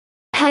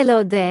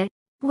Hello there.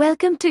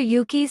 Welcome to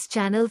Yuki's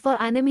channel for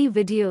anime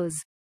videos.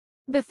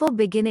 Before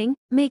beginning,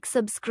 make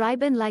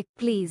subscribe and like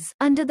please.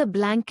 Under the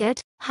blanket,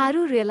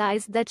 Haru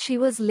realized that she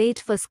was late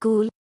for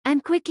school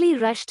and quickly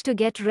rushed to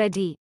get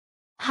ready.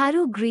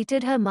 Haru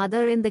greeted her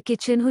mother in the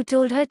kitchen who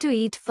told her to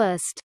eat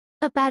first.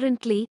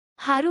 Apparently,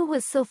 Haru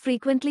was so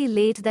frequently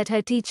late that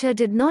her teacher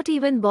did not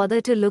even bother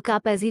to look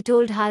up as he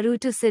told Haru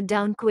to sit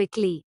down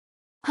quickly.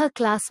 Her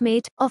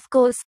classmate, of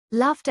course,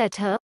 laughed at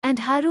her, and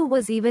Haru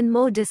was even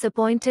more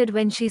disappointed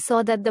when she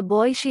saw that the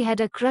boy she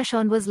had a crush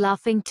on was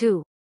laughing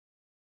too.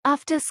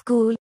 After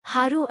school,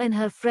 Haru and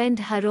her friend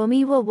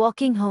Hiromi were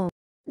walking home.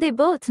 They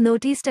both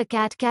noticed a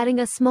cat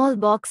carrying a small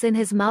box in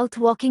his mouth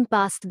walking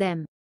past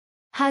them.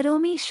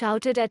 Hiromi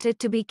shouted at it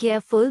to be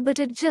careful, but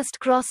it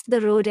just crossed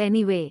the road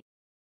anyway.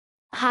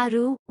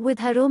 Haru, with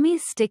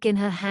Hiromi's stick in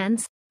her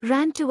hands,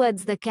 ran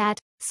towards the cat,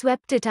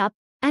 swept it up,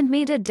 and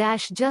made a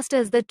dash just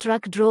as the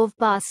truck drove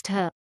past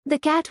her. The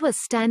cat was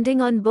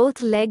standing on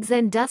both legs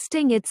and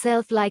dusting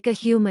itself like a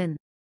human.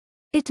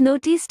 It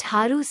noticed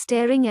Haru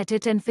staring at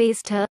it and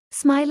faced her,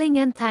 smiling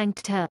and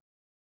thanked her.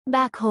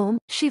 Back home,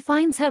 she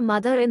finds her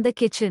mother in the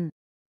kitchen.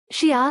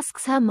 She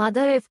asks her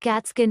mother if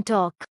cats can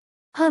talk.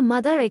 Her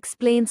mother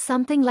explains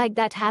something like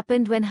that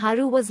happened when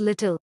Haru was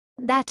little.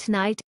 That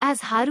night, as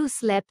Haru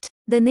slept,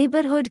 the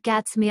neighborhood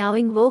cats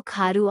meowing woke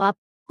Haru up,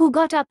 who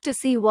got up to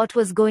see what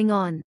was going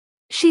on.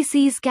 She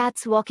sees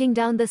cats walking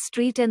down the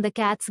street and the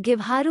cats give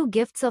Haru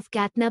gifts of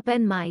catnip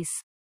and mice.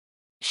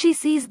 She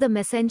sees the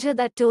messenger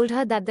that told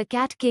her that the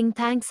cat king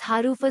thanks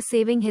Haru for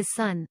saving his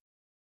son.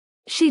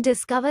 She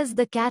discovers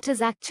the cat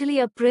is actually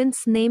a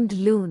prince named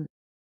Loon.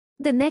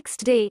 The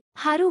next day,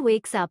 Haru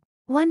wakes up,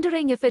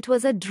 wondering if it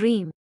was a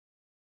dream.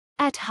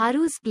 At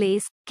Haru's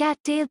place,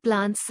 cattail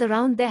plants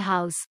surround their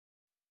house.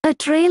 A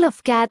trail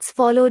of cats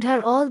followed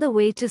her all the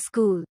way to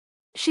school.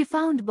 She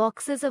found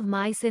boxes of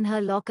mice in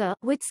her locker,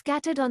 which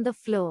scattered on the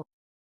floor.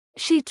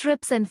 She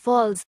trips and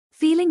falls,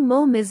 feeling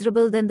more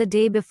miserable than the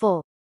day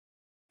before.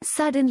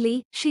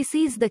 Suddenly, she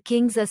sees the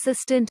king's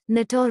assistant,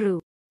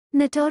 Netoru.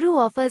 Netoru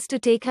offers to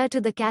take her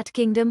to the cat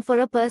kingdom for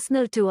a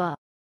personal tour.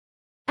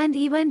 And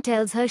even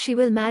tells her she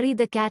will marry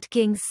the cat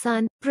king's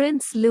son,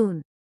 Prince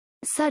Loon.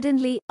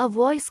 Suddenly, a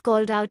voice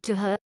called out to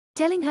her,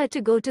 telling her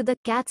to go to the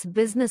cat's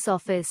business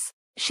office.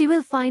 She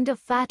will find a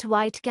fat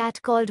white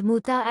cat called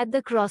Muta at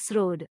the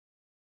crossroad.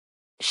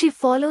 She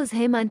follows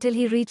him until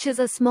he reaches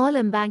a small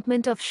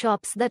embankment of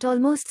shops that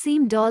almost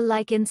seem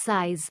doll-like in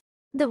size.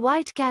 The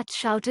white cat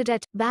shouted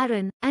at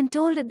Baron and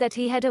told it that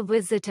he had a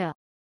visitor.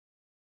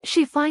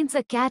 She finds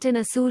a cat in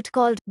a suit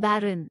called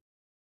Baron.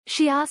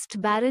 She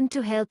asked Baron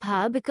to help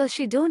her because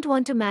she don't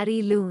want to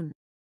marry Loon.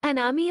 An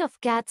army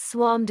of cats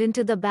swarmed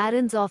into the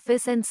Baron's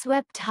office and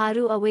swept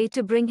Haru away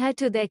to bring her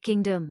to their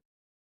kingdom.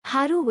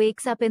 Haru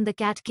wakes up in the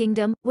cat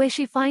kingdom, where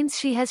she finds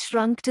she has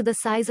shrunk to the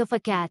size of a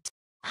cat.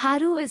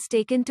 Haru is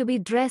taken to be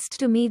dressed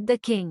to meet the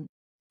king.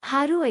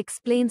 Haru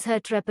explains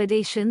her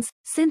trepidations,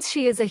 since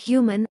she is a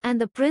human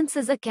and the prince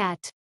is a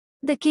cat.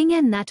 The king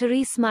and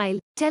Natori smile,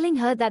 telling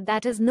her that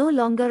that is no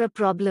longer a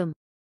problem,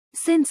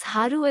 since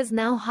Haru is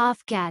now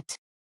half cat.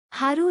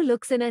 Haru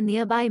looks in a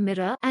nearby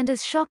mirror and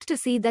is shocked to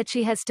see that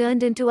she has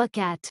turned into a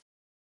cat.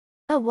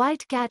 A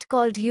white cat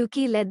called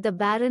Yuki led the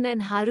Baron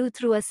and Haru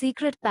through a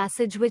secret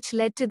passage which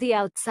led to the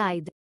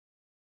outside.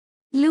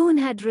 Loon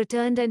had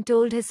returned and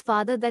told his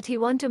father that he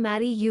wanted to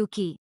marry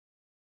Yuki.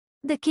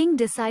 The king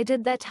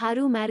decided that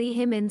Haru marry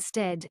him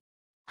instead.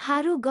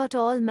 Haru got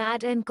all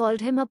mad and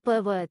called him a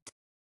pervert.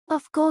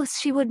 Of course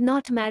she would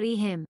not marry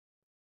him.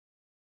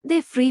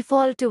 They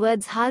freefall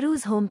towards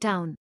Haru's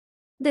hometown.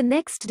 The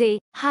next day,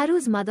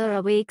 Haru's mother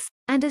awakes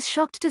and is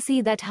shocked to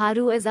see that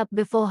Haru is up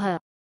before her.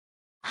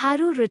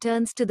 Haru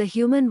returns to the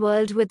human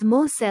world with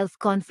more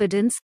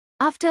self-confidence,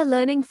 after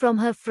learning from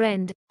her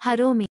friend,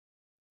 Hiromi,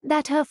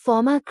 that her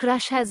former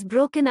crush has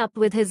broken up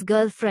with his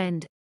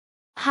girlfriend.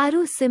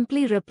 Haru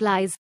simply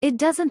replies, "It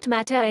doesn't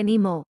matter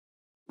anymore."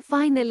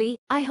 Finally,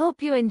 I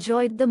hope you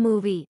enjoyed the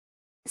movie.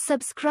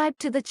 Subscribe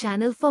to the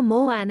channel for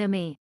more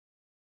anime.